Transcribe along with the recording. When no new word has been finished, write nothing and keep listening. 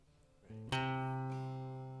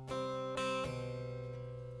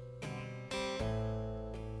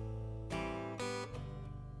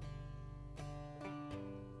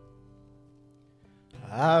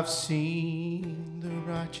I've seen the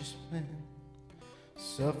righteous man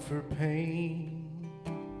suffer pain,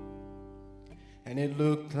 and it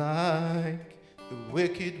looked like the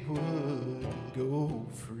wicked would go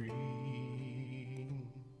free.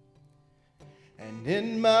 And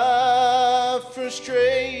in my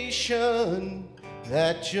frustration,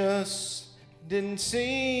 that just didn't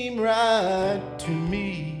seem right to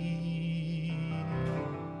me.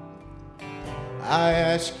 I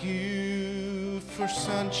asked you for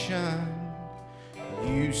sunshine,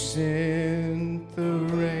 you sent the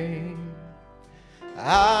rain.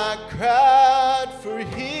 I cried for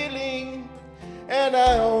healing, and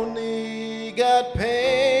I only got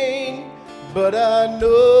pain. But I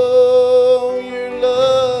know your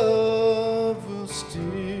love will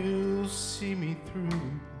still see me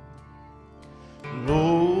through.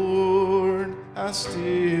 Lord, I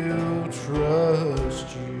still trust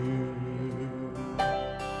you.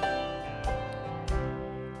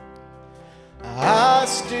 I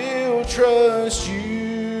still trust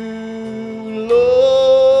you,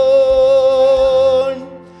 Lord.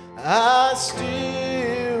 I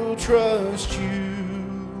still trust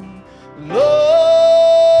you, Lord,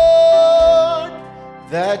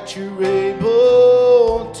 that you're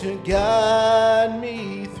able to guide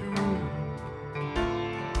me through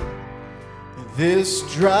this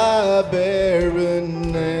dry,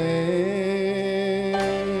 barren land.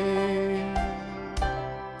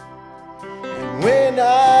 And when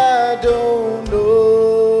I don't know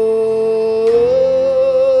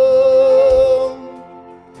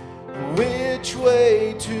which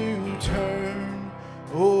way to turn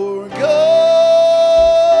or go,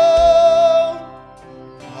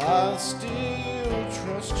 I still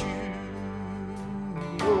trust you,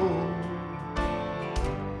 Lord.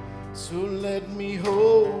 So let me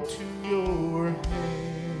hold to your hand.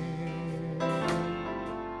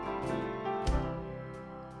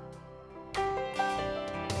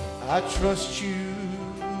 I trust you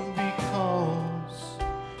because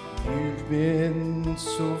you've been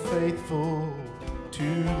so faithful to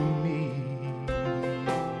me.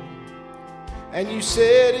 And you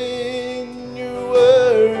said in your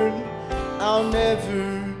word, I'll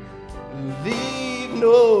never leave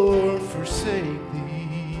nor forsake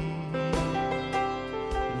thee.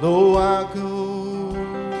 Lo, I go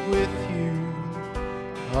with you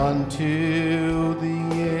until the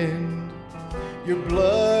end. Your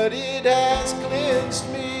blood, it has cleansed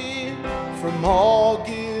me from all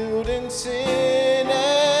guilt and sin,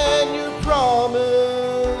 and your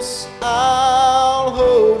promise I'll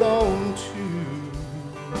hold on to.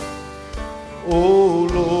 Oh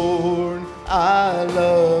Lord, I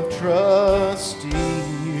love trusting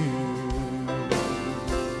you.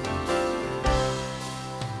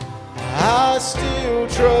 I still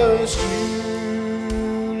trust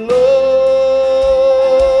you, Lord.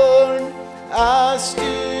 I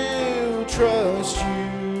still trust you,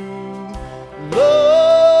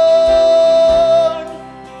 Lord,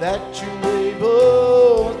 that you're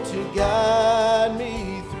able to guide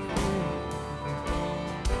me through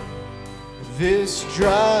this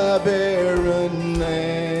dry, barren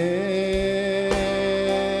land.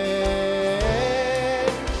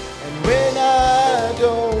 And when I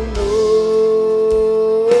don't know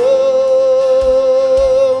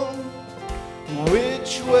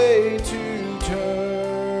which way to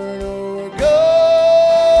turn or go,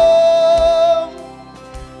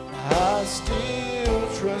 I still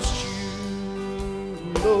trust you,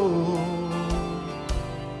 Lord.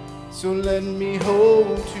 So let me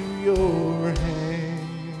hold to your hand.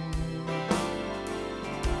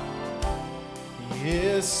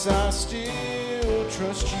 Yes, I still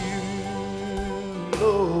trust you,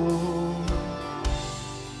 Lord.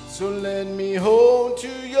 So let me hold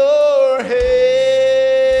to your